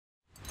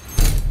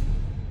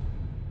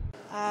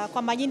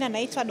Kwa majina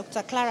naitwa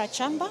Dr. Clara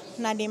Chamba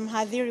na ni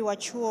mhadhiri wa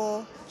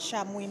Chuo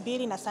cha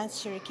Muhimbili na Sayansi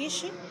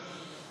shirikishi,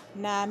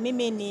 na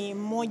mimi ni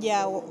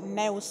mmoja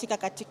ninayehusika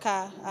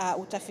katika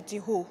utafiti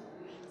huu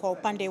kwa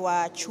upande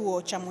wa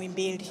Chuo cha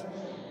Muhimbili.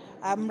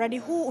 Mradi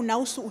huu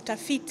unahusu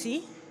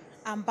utafiti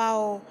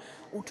ambao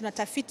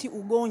tunatafiti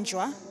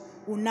ugonjwa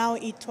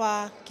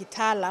unaoitwa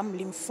kitaalam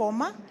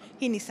lymphoma.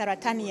 Hii ni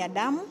saratani ya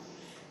damu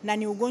na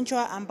ni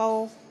ugonjwa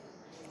ambao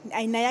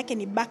aina yake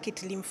ni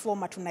bucket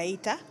lymphoma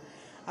tunaita,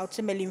 au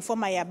tuseme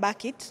lymphoma ya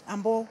bucket,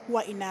 ambao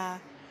huwa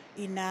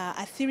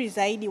inaathiri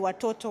zaidi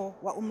watoto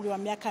wa umri wa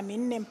miaka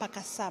 4 mpaka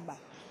 7.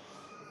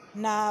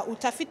 Na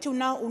utafiti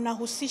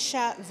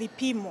unahusisha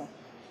vipimo.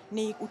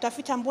 Ni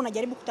utafiti ambao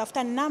unajaribu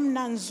kutafuta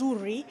namna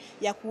nzuri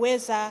ya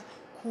kuweza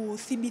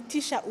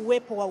kuthibitisha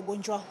uwepo wa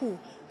ugonjwa huu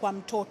kwa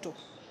mtoto.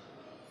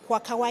 Kwa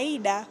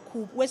kawaida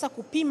kuweza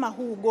kupima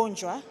huu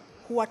ugonjwa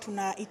huwa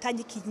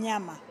tunahitaji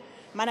kinyama,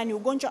 maana ni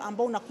ugonjwa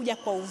ambao unakuja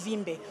kwa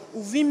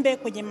uvimbe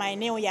kwenye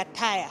maeneo ya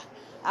taya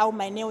au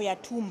maeneo ya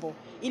tumbo.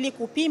 Ili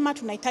kupima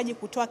tunahitaji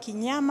kutoa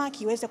kinyama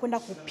kiweze kwenda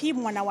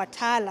kupimwa na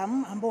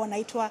wataalamu ambao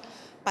wanaitwa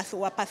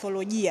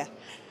patholojia.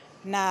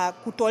 Na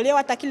kutolewa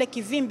hata kile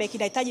kivimbe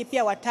kinahitaji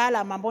pia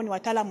wataalamu ambao ni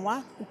wataalamu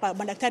wa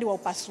madaktari wa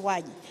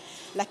upasuaji.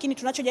 Lakini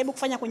tunachojaribu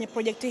kufanya kwenye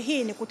projekti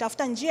hii ni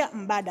kutafuta njia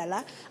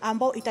mbadala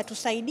ambao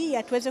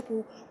itatusaidia tuweze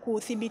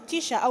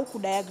kuthibitisha au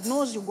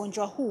kudiagnose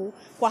ugonjwa huu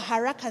kwa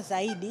haraka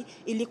zaidi,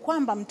 ili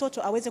kwamba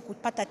mtoto aweze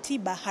kupata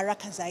tiba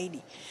haraka zaidi.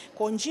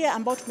 Kwa njia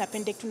ambayo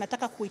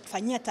tunataka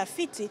kuifanyia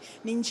tafiti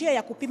ni njia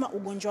ya kupima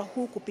ugonjwa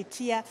huu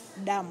kupitia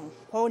damu.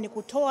 Kwa hiyo ni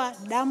kutoa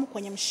damu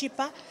kwenye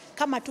mshipa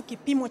kama tu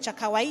kipimo cha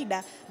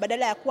kawaida,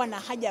 badala ya kuwa na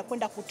haja ya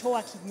kwenda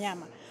kutoa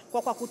kinyama.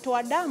 Kwa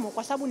kutoa damu,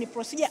 kwa sababu ni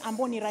procedure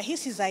ambayo ni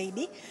rahisi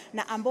zaidi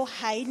na ambayo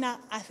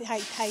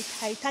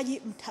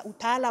haihitaji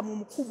utaalamu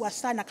mkubwa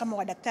sana kama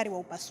wadaktari wa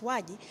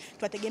upasuaji,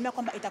 tunategemea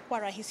kwamba itakuwa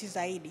rahisi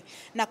zaidi.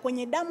 Na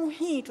kwenye damu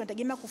hii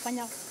tunategemea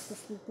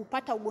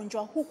kupata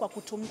ugonjwa huu kwa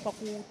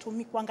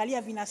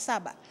kuangalia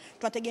vinasaba.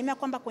 Tunategemea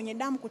kwamba kwenye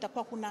damu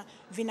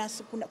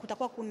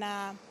kutakuwa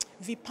kuna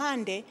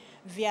vipande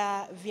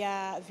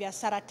vya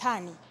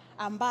saratani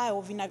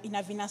ambayo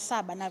ina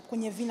vinasaba, na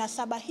kwenye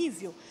vinasaba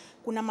hivyo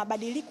kuna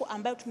mabadiliko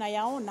ambayo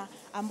tunayaona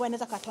ambayo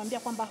yanaweza kutuambia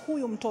kwamba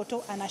huyu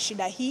mtoto ana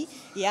shida hii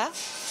ya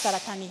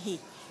saratani hii.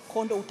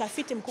 Kwa ndo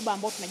utafiti mkubwa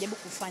ambao tunajaribu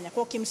kufanya.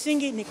 Kwa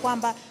kimsingi ni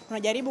kwamba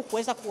tunajaribu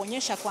kuweza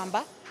kuonyesha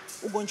kwamba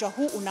ugonjwa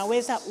huu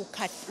unaweza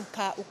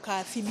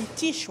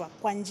ukathibitishwa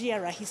kwa njia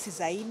rahisi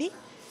zaidi,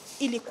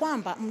 ili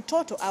kwamba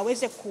mtoto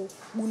aweze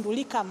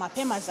kugundulika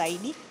mapema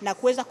zaidi na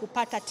kuweza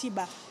kupata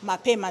tiba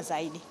mapema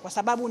zaidi, kwa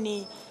sababu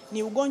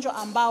ni ugonjwa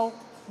ambao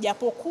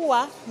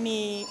japokuwa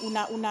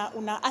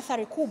una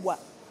athari kubwa,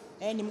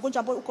 ni mgonjwa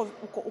ambao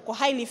uko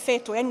highly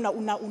fatal, yani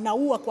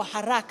unaua kwa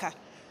haraka,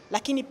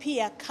 lakini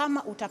pia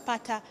kama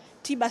utapata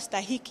tiba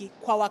stahiki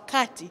kwa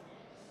wakati,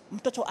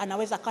 mtoto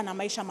anaweza kuwa na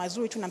maisha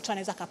mazuri tu na mtoto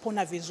anaweza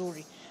kupona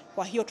vizuri.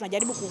 Kwa hiyo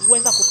tunajaribu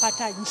kuweza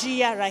kupata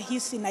njia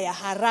rahisi na ya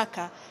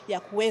haraka ya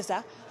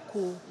kuweza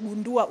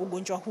kugundua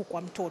ugonjwa huu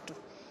kwa mtoto.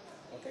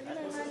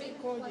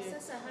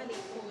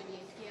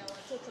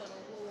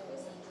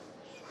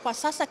 Kwa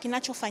sasa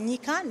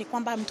kinachofanyika ni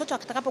kwamba mtoto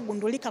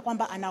atakapogundulika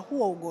kwamba ana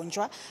huo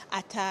ugonjwa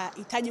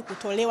atahitaji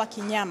kutolewa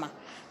kinyama.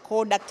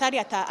 Kwa daktari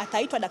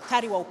ataitwa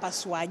daktari wa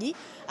upasuaji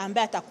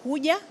ambaye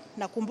atakuja,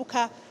 na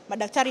kumbuka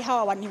madaktari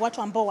hawa ni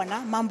watu ambao wana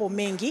mambo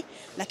mengi,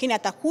 lakini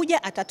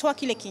atakuja, atatoa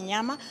kile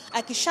kinyama.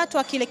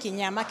 Akishatoa kile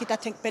kinyama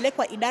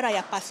kitapelekwa idara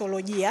ya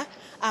patholojia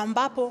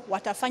ambapo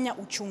watafanya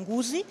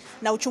uchunguzi,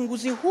 na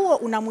uchunguzi huo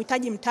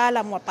unamhitaji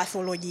mtaalamu wa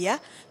patholojia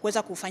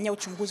kuweza kufanyia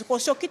uchunguzi. Kwa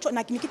sio kitu,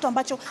 na ni kitu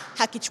ambacho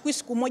hakichukui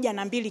siku 1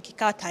 na 2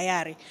 kikawa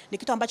tayari. Ni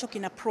kitu ambacho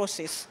kina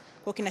process.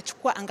 Kwa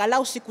kinachukua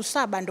angalau siku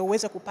 7 ndio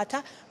uweze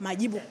kupata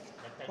majibu.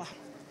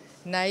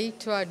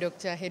 Naitwa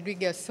Dr.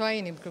 Hedwiga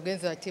Swai, ni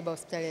mkurugenzi wa tiba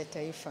Hospitali ya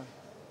Taifa.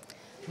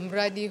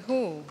 Mradi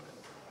huu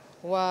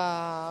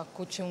wa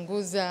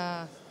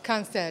kuchunguza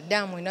kansa ya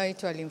damu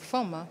inayoitwa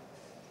lymphoma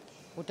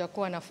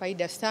utakuwa na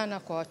faida sana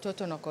kwa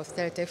watoto na kwa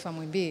Hospitali ya Taifa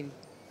Muhimbili.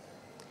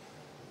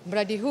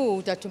 Mradi huu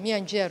utatumia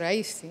njia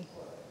rahisi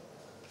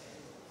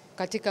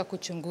katika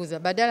kuchunguza.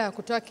 Badala ya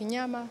kutoa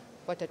kinyama,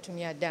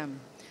 watatumia damu.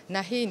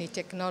 Na hii ni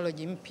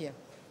teknolojia mpya.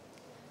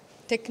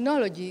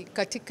 Teknolojia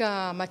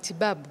katika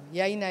matibabu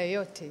ya aina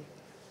yoyote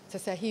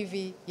sasa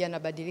hivi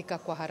yanabadilika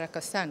kwa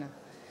haraka sana,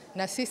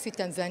 na sisi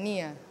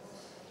Tanzania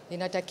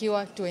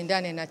inatakiwa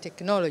tuendane na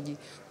teknolojia.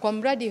 Kwa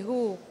mradi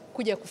huu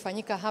kuja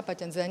kufanyika hapa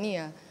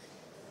Tanzania,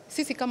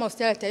 sisi kama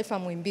Hospitali ya Taifa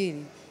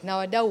Muhimbili na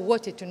wadau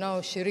wote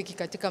tunaoshiriki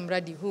katika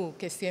mradi huu,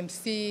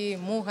 KCMC,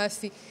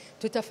 MUHAS,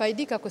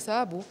 tutafaidika kwa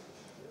sababu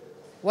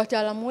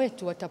wataalamu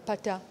wetu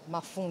watapata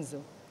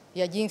mafunzo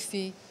ya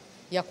jinsi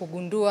ya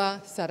kugundua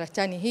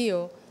saratani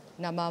hiyo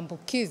na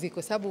maambukizi,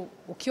 kwa sababu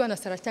ukiwa na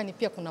saratani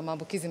pia kuna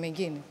maambukizi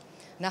mengine,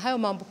 na hayo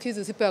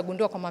maambukizi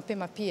usipoyagundua kwa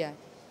mapema pia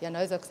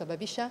yanaweza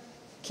kusababisha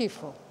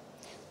kifo.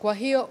 Kwa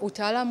hiyo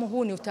utaalamu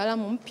huu ni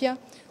utaalamu mpya,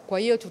 kwa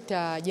hiyo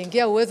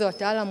tutajengea uwezo wa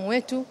wataalamu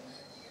wetu,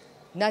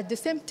 na at the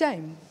same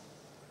time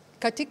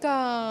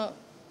katika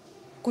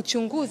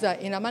kuchunguza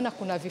ina maana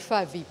kuna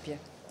vifaa vipya.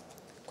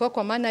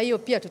 Kwa maana hiyo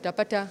pia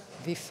tutapata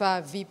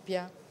vifaa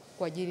vipya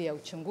kwa ajili ya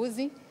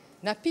uchunguzi,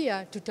 na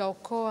pia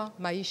tutaokoa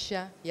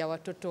maisha ya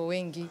watoto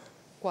wengi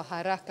kwa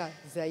haraka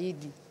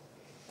zaidi.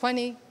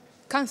 Kwani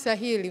kansa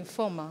hii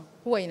lymphoma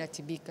huwa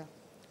inatibika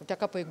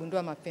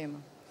utakapoigundua mapema.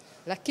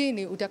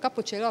 Lakini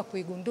utakapochelewa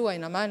kuigundua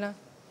ina maana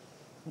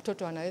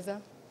mtoto anaweza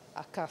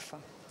akafa.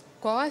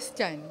 Kwa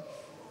wastani,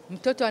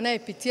 mtoto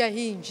anayepitia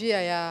hii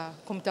njia ya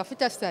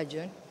kumtafuta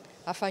surgeon,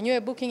 afanyiwe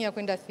booking ya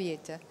kwenda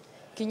theater,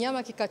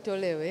 kinyama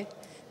kikatolewe,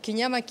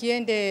 kinyama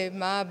kiende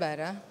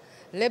maabara,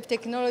 lab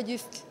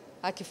technologist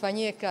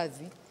akifanyie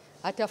kazi,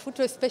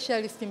 atafutwe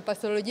specialist in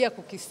patholojia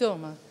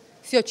kukisoma,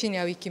 sio chini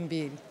ya wiki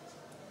 2.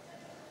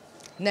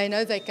 Na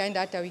inaweza ikaenda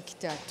hata wiki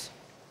 3.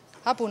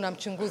 Hapo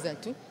unamchunguza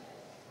tu.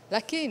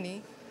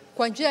 Lakini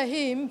kwa njia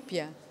hii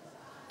mpya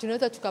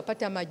tunaweza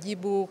tukapata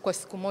majibu kwa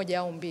siku 1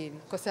 au 2,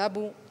 kwa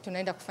sababu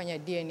tunaenda kufanya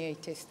DNA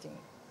testing.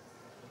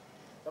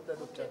 Labda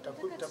daktari,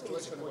 takwimu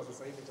kwa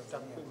sasa hivi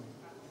takwimu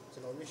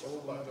zinaonyesha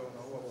kwamba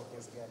unaua kwa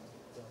kiasi gani?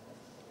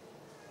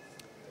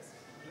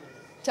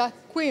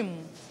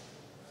 Takwimu,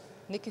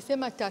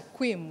 nikisema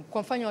takwimu,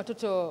 kwa mfano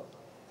watoto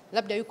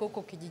labda yuko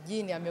huko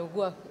kijijini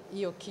ameugua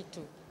hiyo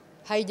kitu,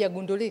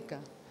 haijagundulika,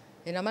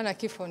 ina maana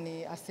kifo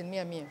ni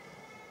 100%.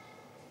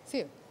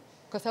 Sio?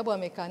 Kwa sababu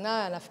amekaa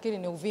naye anafikiri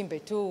ni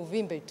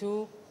uvimbe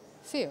tu,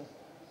 sio?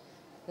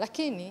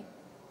 Lakini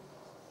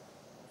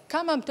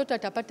kama mtoto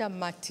atapata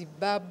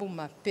matibabu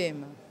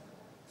mapema,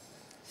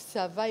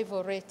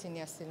 survival rate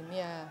ni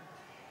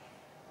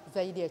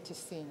zaidi ya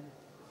 90%.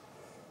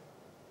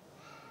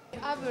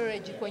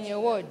 Average kwenye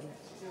ward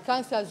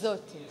kansa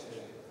zote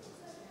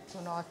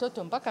tuna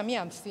watoto mpaka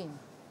 150.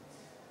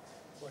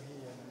 Kwa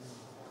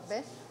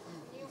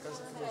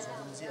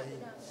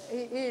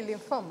hii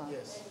lymphoma?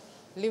 Yes.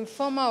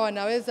 Lymphoma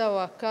wanaweza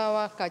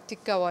wakawa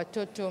katika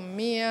watoto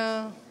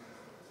 100,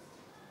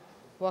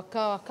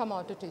 wakawa kama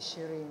watoto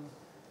 20.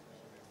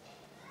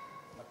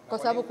 Kwa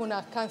sababu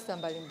kuna kansa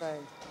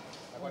mbalimbali.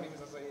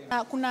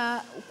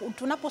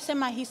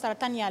 Tunaposema hii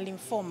saratani ya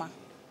lymphoma,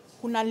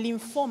 kuna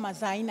lymphoma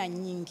za aina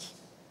nyingi.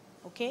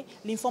 Okay?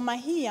 Lymphoma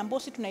hii ambayo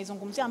sisi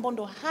tunaizungumzia, ambayo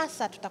ndo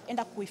hasa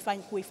tutaenda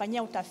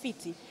kuifanyia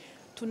utafiti,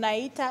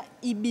 tunaita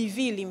EBV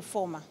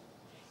lymphoma.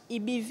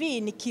 EBV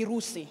ni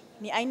kirusi,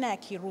 ni aina ya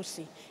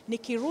kirusi. Ni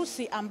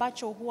kirusi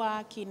ambacho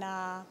huwa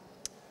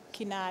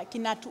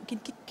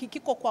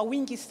kiko kwa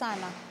wingi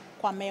sana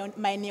kwa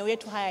maeneo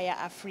yetu haya ya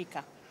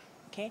Afrika.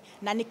 Okay?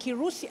 Na ni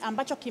kirusi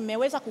ambacho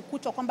kimeweza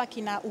kukutwa kwamba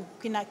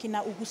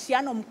kina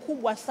uhusiano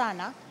mkubwa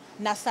sana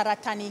na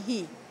saratani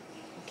hii.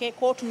 Okay? Kwa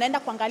hiyo tunaenda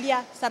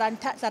kuangalia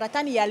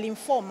saratani ya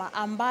lymphoma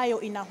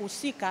ambayo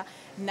inahusika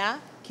na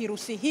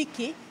kirusi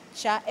hiki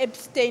cha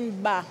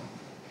Epstein-Barr,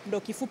 ndio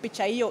kifupi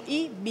cha hiyo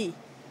EB.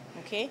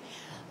 Okay?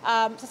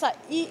 Sasa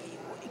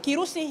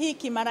kirusi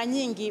hiki mara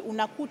nyingi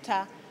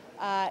unakuta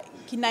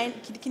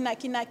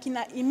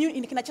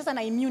kinacheza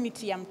na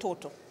immunity ya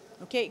mtoto.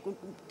 Okay?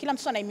 Kila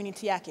mtoto ana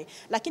immunity yake,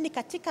 lakini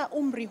katika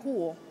umri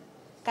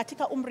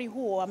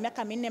huo wa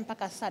miaka 4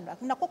 mpaka 7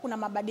 kunakuwa kuna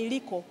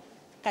mabadiliko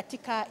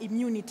katika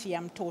immunity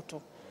ya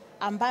mtoto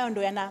ambayo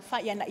ndo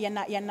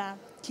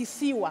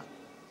yanakisiwa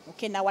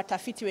okay, na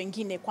watafiti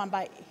wengine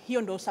kwamba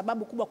hiyo ndio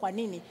sababu kubwa kwa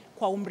nini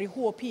kwa umri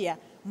huo pia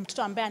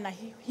mtoto ambaye ana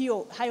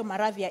hayo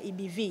maradhi ya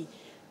EBV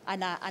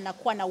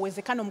anakuwa na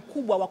uwezekano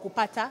mkubwa wa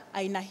kupata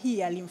aina hii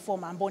ya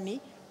lymphoma ambayo ni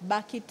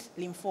Burkitt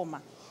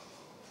lymphoma.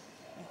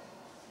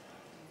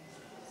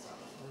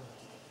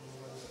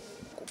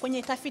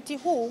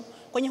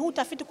 Kwenye huu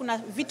utafiti kuna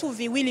vitu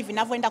viwili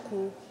vinavyoenda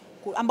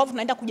ambavyo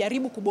tunaenda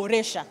kujaribu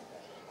kuboresha.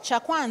 Cha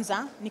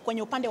kwanza ni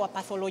kwenye upande wa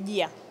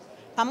patholojia.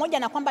 Pamoja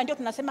na kwamba ndio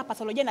tunasema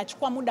patholojia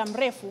inachukua muda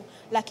mrefu,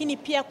 lakini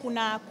pia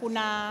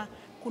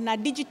kuna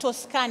digital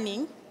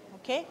scanning,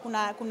 okay?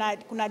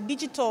 Kuna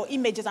digital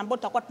images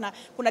ambazo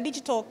kuna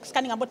digital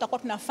scanning ambazo tutakuwa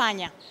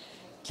tunafanya.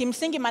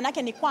 Kimsingi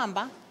manake ni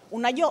kwamba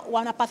unajua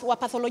wa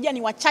patholojia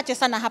ni wachache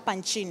sana hapa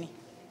nchini.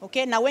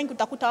 Okay? Na wengi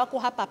utakuta wako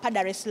hapa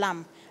Dar es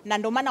Salaam. Na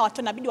ndio maana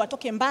watu inabidi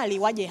watoke mbali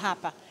waje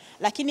hapa.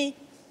 Lakini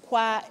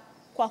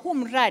kwa huu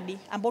mradi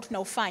ambao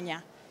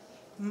tunaufanya,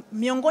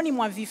 miongoni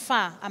mwa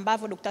vifaa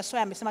ambavyo Dr.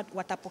 Soya amesema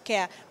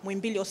watapokea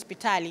Muhimbili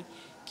Hospitali,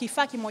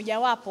 kifaa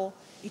kimojawapo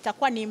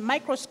itakuwa ni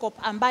microscope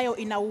ambayo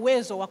ina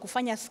uwezo wa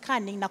kufanya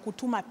scanning na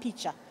kutuma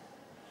picha.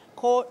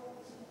 Kwa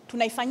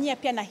tunaifanyia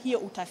pia na hiyo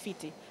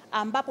utafiti,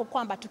 ambapo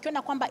kwamba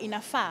tukiona kwamba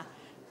inafaa,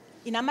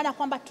 ina maana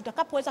kwamba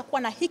tutakapoweza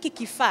kuwa na hiki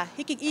kifaa,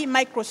 hii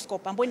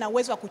microscope ambayo ina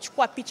uwezo wa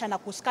kuchukua picha na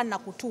kuscan na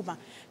kutuma,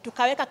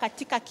 tukaweka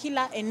katika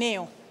kila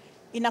eneo,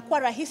 inakuwa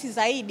rahisi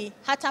zaidi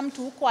hata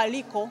mtu huko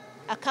aliko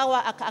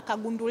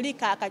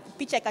akagundulika,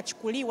 picha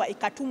ikachukuliwa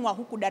ikatumwa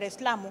huku Dar es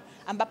Salaam,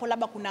 ambapo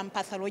labda kuna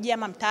mpatholojia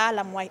ama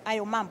mtaalamu wa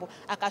hayo mambo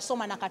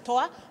akasoma na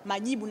akatoa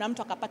majibu na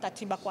mtu akapata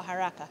tiba kwa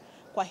haraka.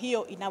 Kwa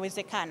hiyo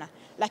inawezekana.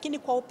 Lakini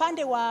kwa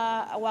upande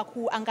wa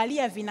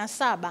kuangalia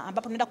vinasaba,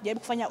 ambapo tunaenda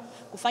kujaribu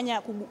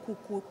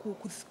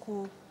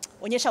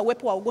kuonyesha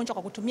uwepo wa ugonjwa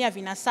kwa kutumia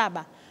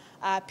vinasaba,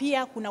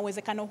 pia kuna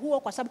uwezekano huo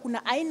kwa sababu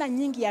kuna aina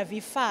nyingi ya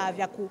vifaa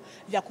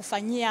vya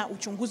kufanyia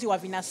uchunguzi wa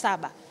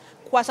vinasaba.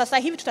 Kwa sasa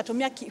hivi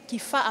tutatumia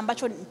kifaa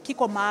ambacho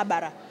kiko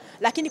maabara,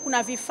 lakini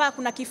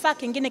kuna kifaa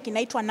kingine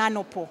kinaitwa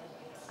nanopo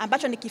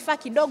ambacho ni kifaa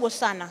kidogo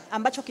sana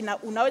ambacho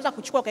unaweza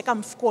kuchukua ukaweka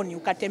mfukoni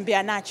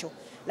ukatembea nacho,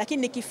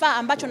 lakini ni kifaa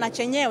ambacho na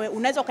chenyewe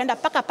unaweza ukaenda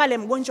paka pale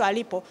mgonjwa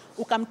alipo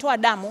ukamtoa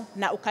damu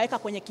na ukaweka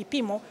kwenye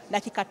kipimo na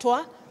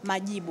kikatoa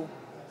majibu.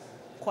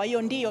 Kwa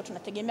hiyo ndio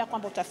tunategemea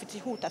kwamba utafiti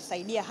huu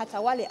utasaidia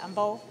hata wale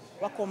ambao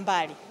wako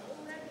mbali.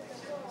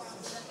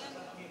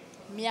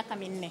 Miaka 4.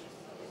 Ni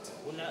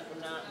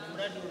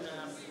mradi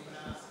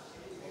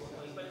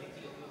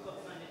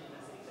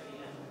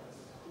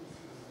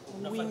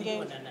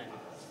unafadhiliwa na nani?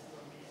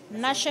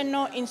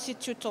 National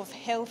Institute of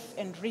Health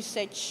and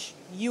Research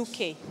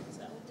UK.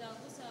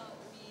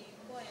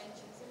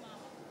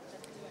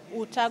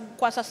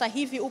 Kwa sasa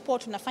hivi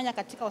tunafanya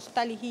katika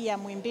hospitali hii ya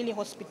Muhimbili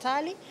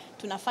Hospitali,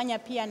 tunafanya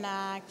pia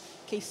na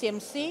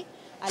KCMC,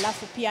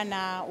 alafu pia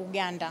na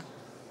Uganda.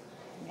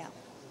 Yeah.